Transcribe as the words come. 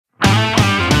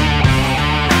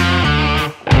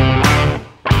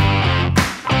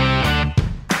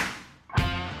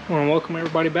welcome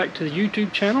everybody back to the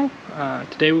YouTube channel.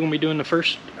 Today we're going to be doing the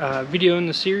first video in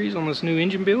the series on this new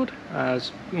engine build.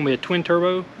 It's going to be a twin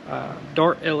turbo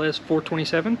Dart LS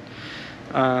 427.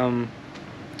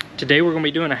 Today we're going to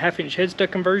be doing a 1/2 inch head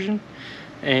stud conversion,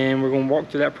 and we're going to walk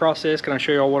through that process. Kind of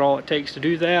show y'all what all it takes to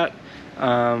do that.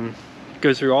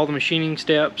 Go through all the machining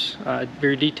steps,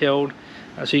 very detailed,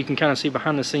 so you can kind of see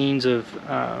behind the scenes of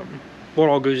what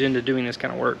all goes into doing this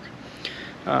kind of work.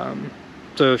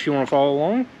 So if you want to follow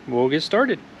along, we'll get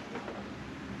started.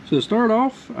 So to start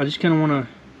off, I just kind of want to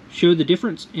show the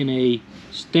difference in a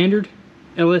standard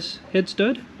LS head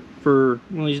stud for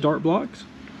one of these Dart blocks,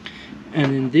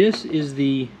 and then this is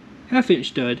the 1/2 inch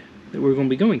stud that we're going to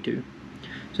be going to.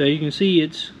 So you can see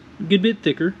it's a good bit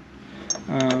thicker,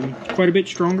 quite a bit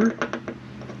stronger.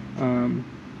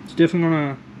 It's definitely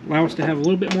going to allow us to have a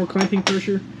little bit more clamping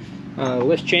pressure,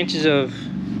 less chances of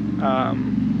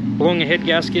blowing a head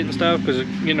gasket and stuff because it's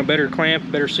getting a better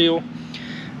clamp, better seal.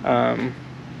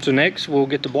 So next we'll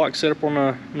get the block set up on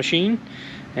a machine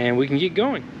and we can get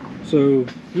going. So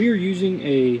we are using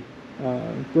a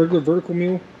regular vertical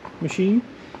mill machine.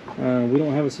 We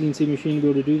don't have a CNC machine to be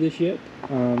able to do this yet,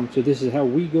 so this is how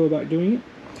we go about doing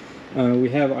it. We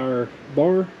have our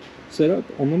bar set up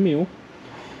on the mill,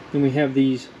 and we have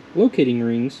these locating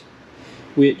rings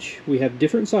which we have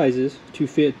different sizes to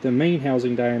fit the main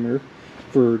housing diameter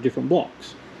for different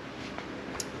blocks.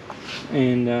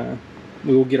 And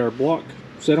we will get our block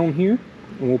set on here,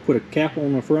 and we'll put a cap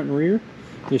on the front and rear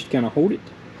just to kind of hold it.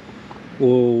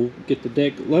 We'll get the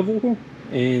deck level,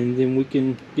 and then we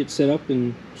can get set up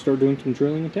and start doing some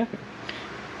drilling and tapping.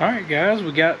 Alright guys,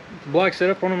 we got the block set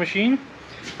up on the machine.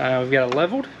 We've got it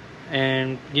leveled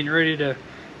and getting ready to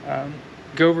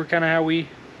go over kind of how we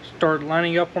start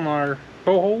lining up on our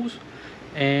bow holes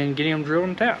and getting them drilled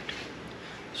and tapped.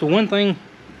 So one thing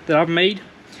that I've made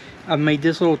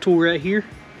this little tool right here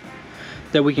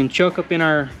that we can chuck up in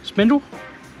our spindle,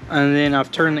 and then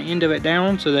I've turned the end of it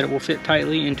down so that it will fit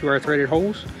tightly into our threaded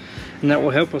holes, and that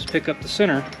will help us pick up the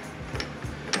center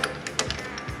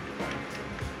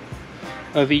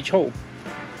of each hole.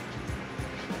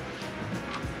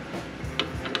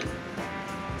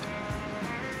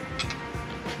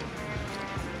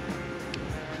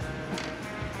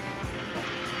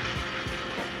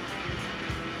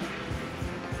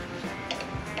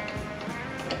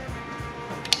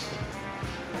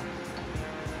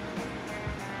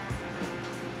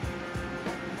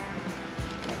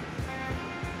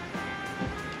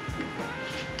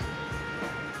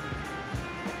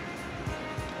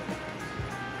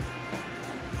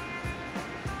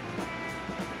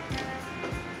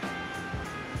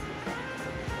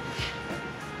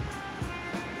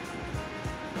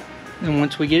 And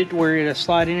once we get it to where it'll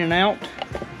slide in and out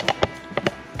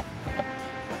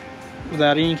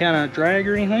without any kind of drag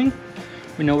or anything,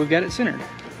 we know we've got it centered.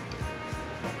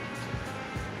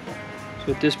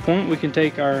 So at this point we can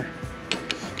take our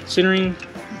centering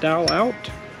dowel out,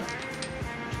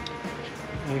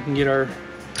 and we can get our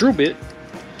drill bit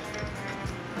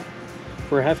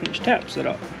for a 1/2 inch tap set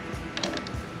up.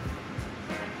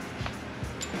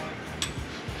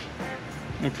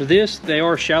 And for this, they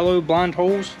are shallow blind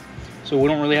holes, so we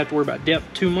don't really have to worry about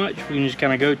depth too much. We can just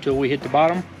kind of go till we hit the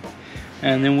bottom,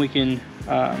 and then we can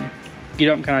get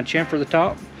up and kind of chamfer the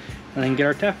top, and then get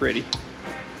our tap ready.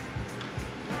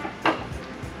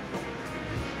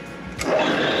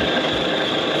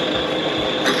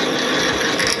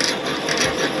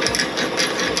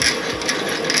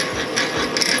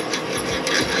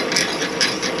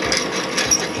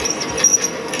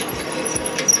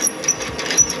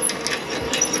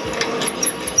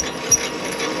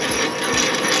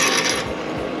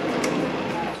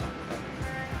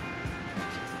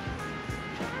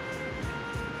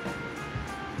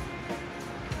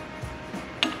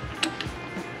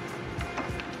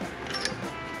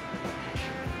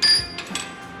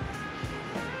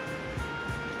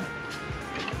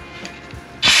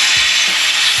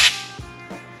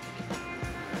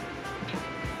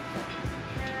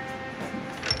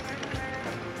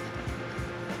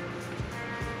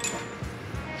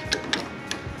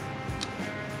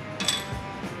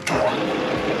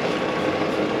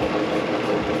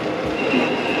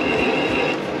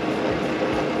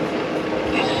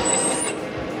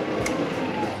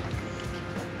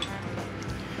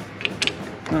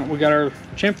 We got our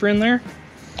chamfer in there.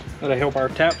 That'll help our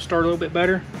tap start a little bit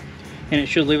better, and it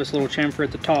should leave us a little chamfer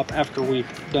at the top after we've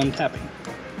done tapping.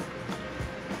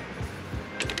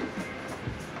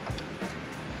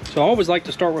 So I always like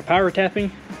to start with power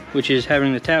tapping, which is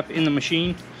having the tap in the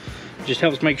machine. It just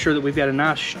helps make sure that we've got a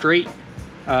nice straight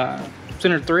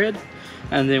centered thread,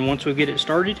 and then once we get it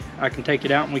started, I can take it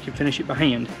out and we can finish it by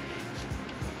hand.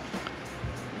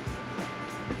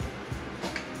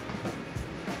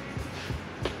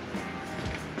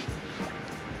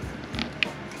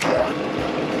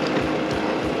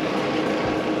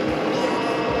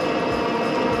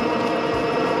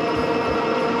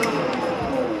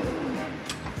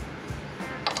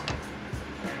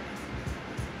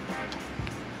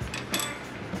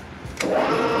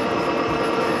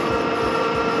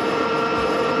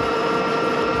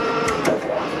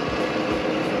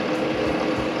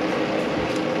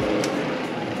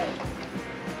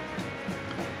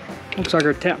 Looks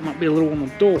like our tap might be a little on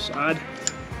the dull side.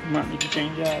 Might need to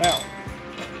change that out.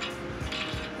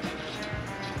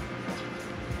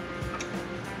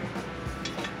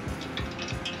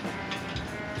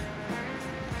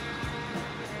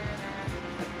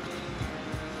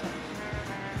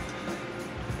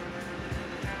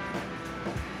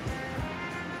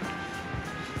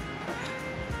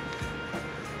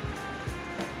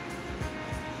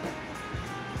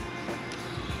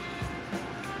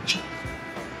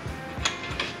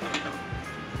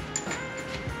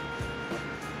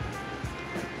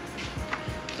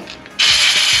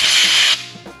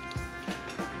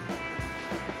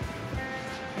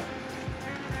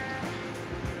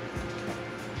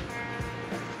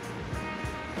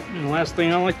 And the last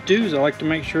thing I like to do is I like to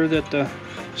make sure that the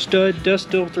stud does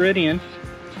still thread in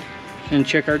and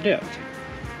check our depth.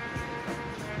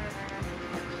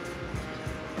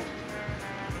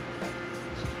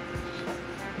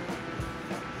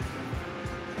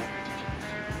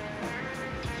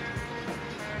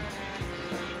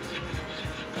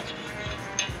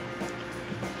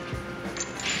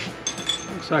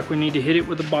 Looks like we need to hit it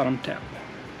with the bottom tap.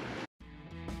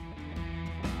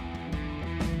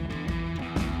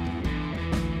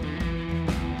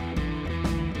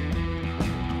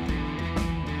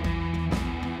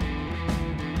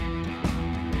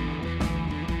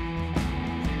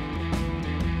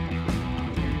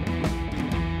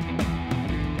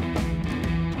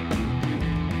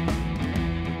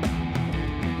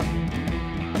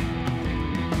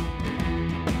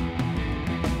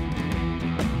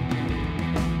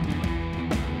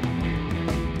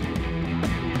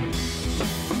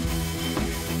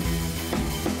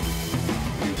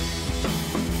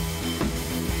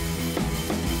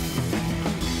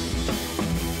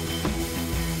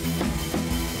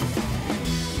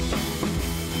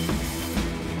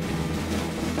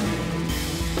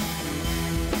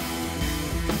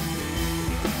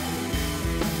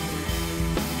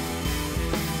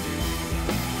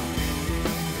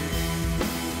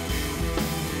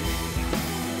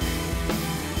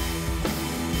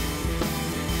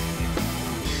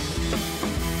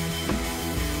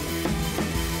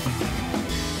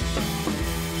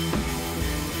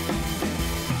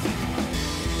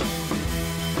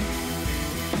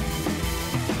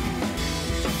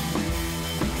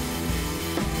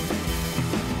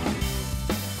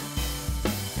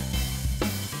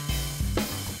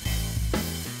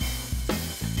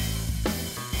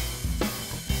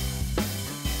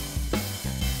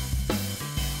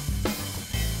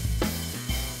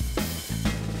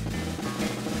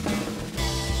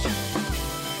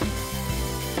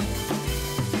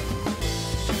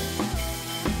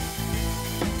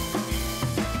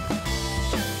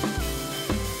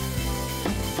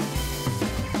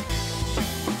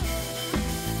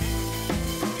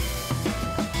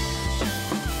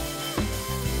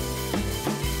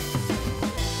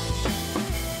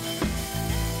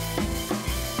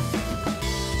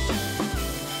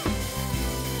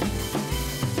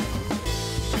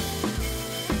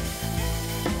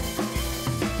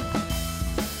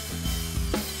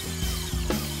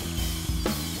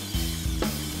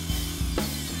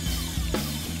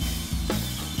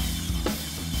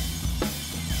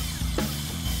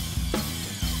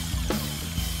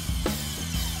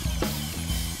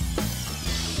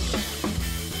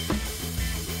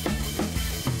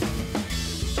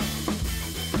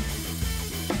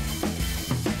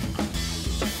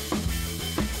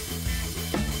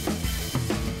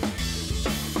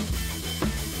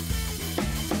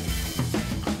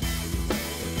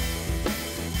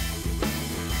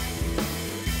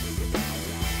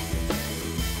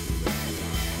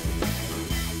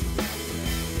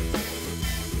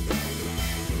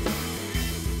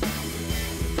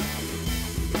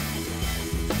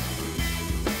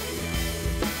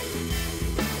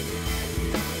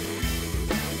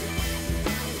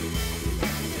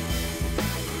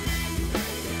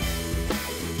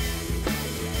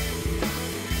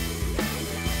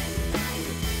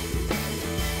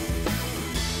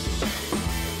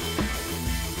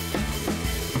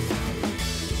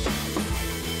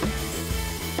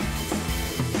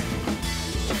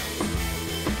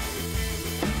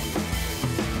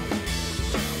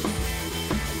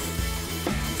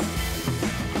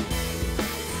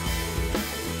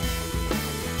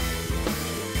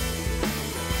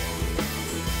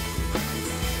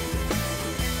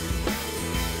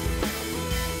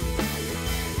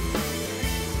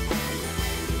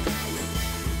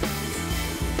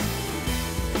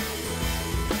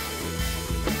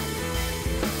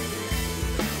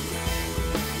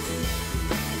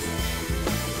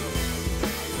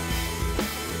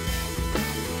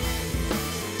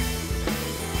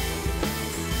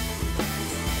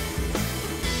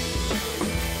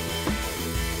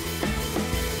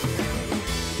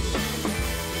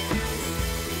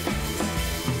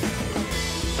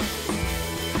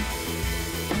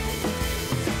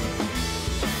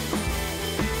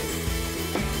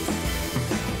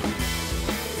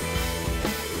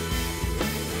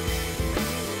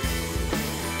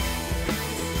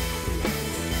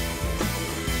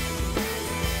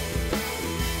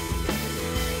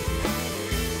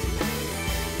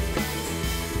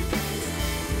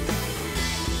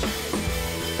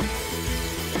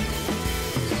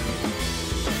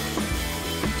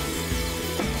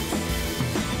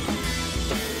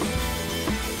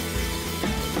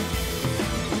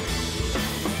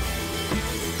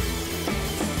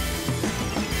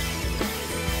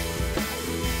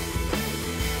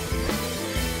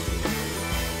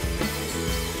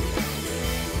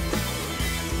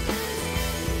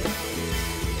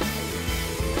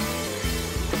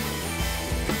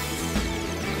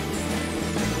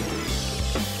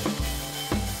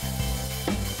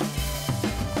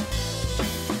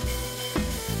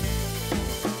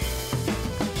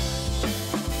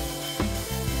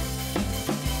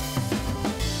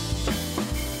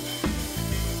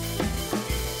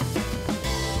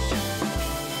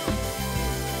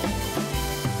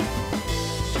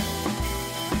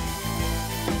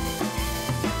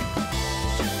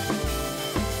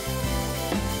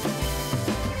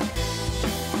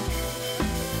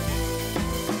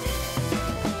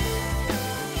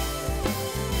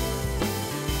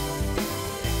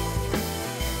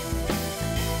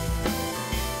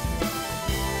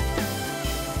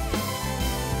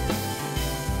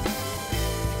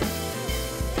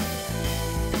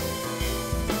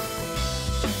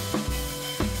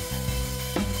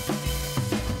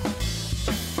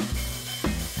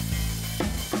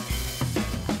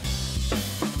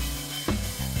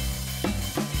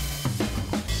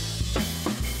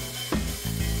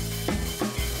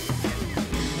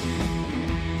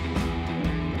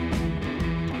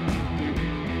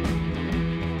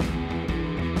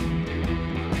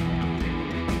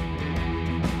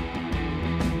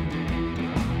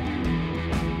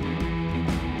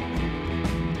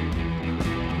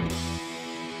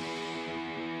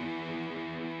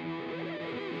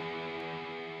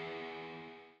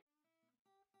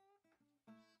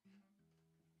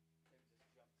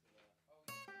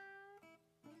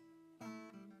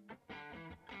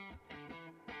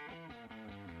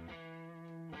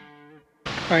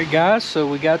 Alright guys, so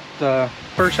we got the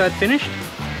first side finished.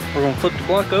 We're going to flip the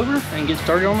block over and get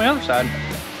started on the other side.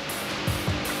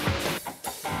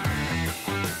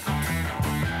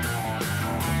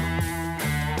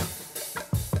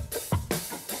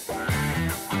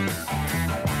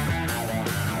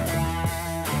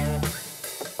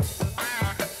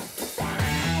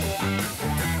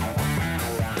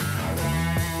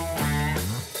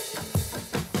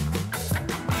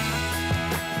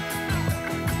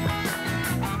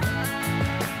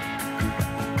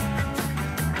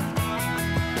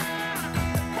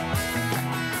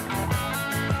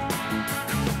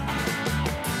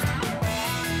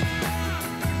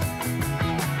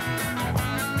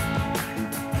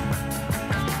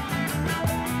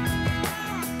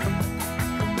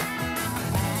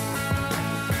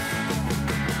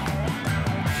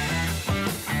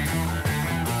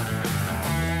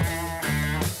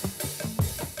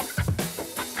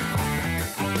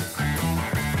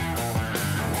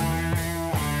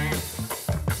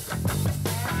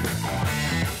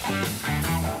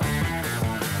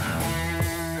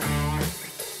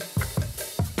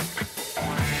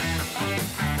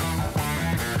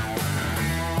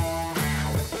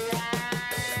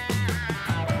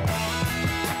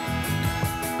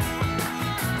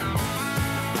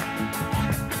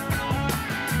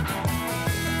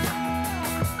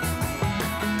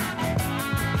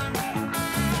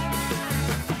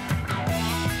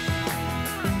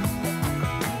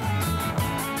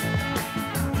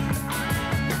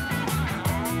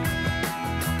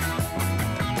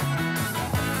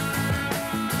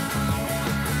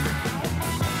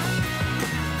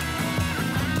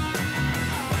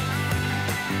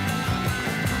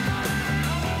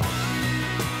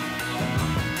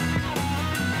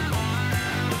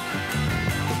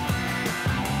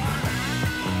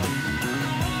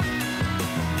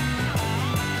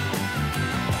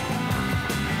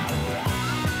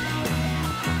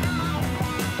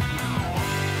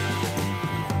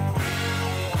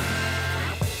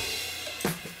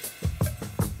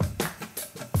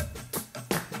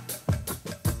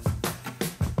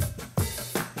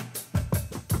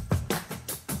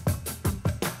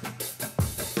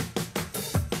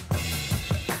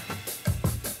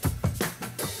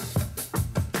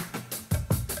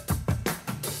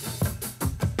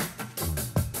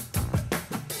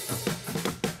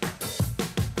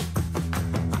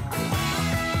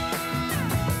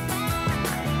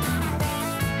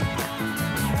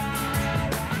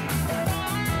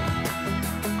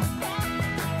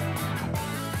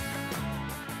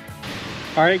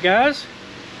 Alright guys,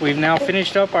 we've now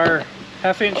finished up our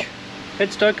 1/2-inch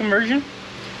head stud conversion.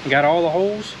 We got all the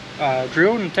holes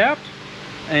drilled and tapped.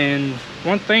 And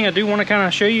one thing I do want to kind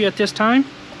of show you at this time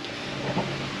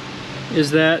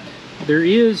is that there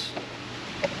is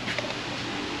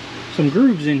some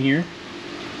grooves in here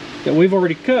that we've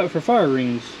already cut for fire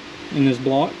rings in this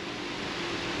block,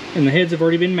 and the heads have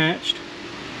already been matched.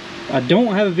 I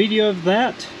don't have a video of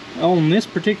that on this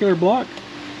particular block,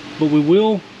 but we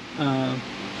will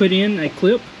put in a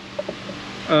clip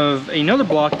of another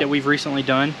block that we've recently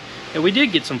done that we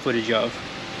did get some footage of,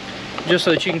 just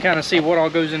so that you can kind of see what all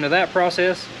goes into that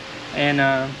process and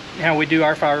how we do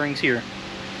our fire rings here.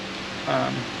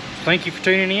 Thank you for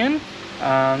tuning in.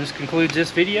 This concludes this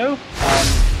video.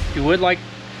 If you would like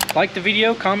the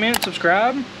video, comment,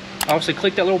 subscribe. Obviously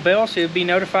click that little bell so you'll be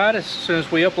notified as soon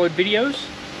as we upload videos.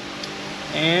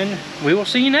 And we will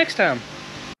see you next time.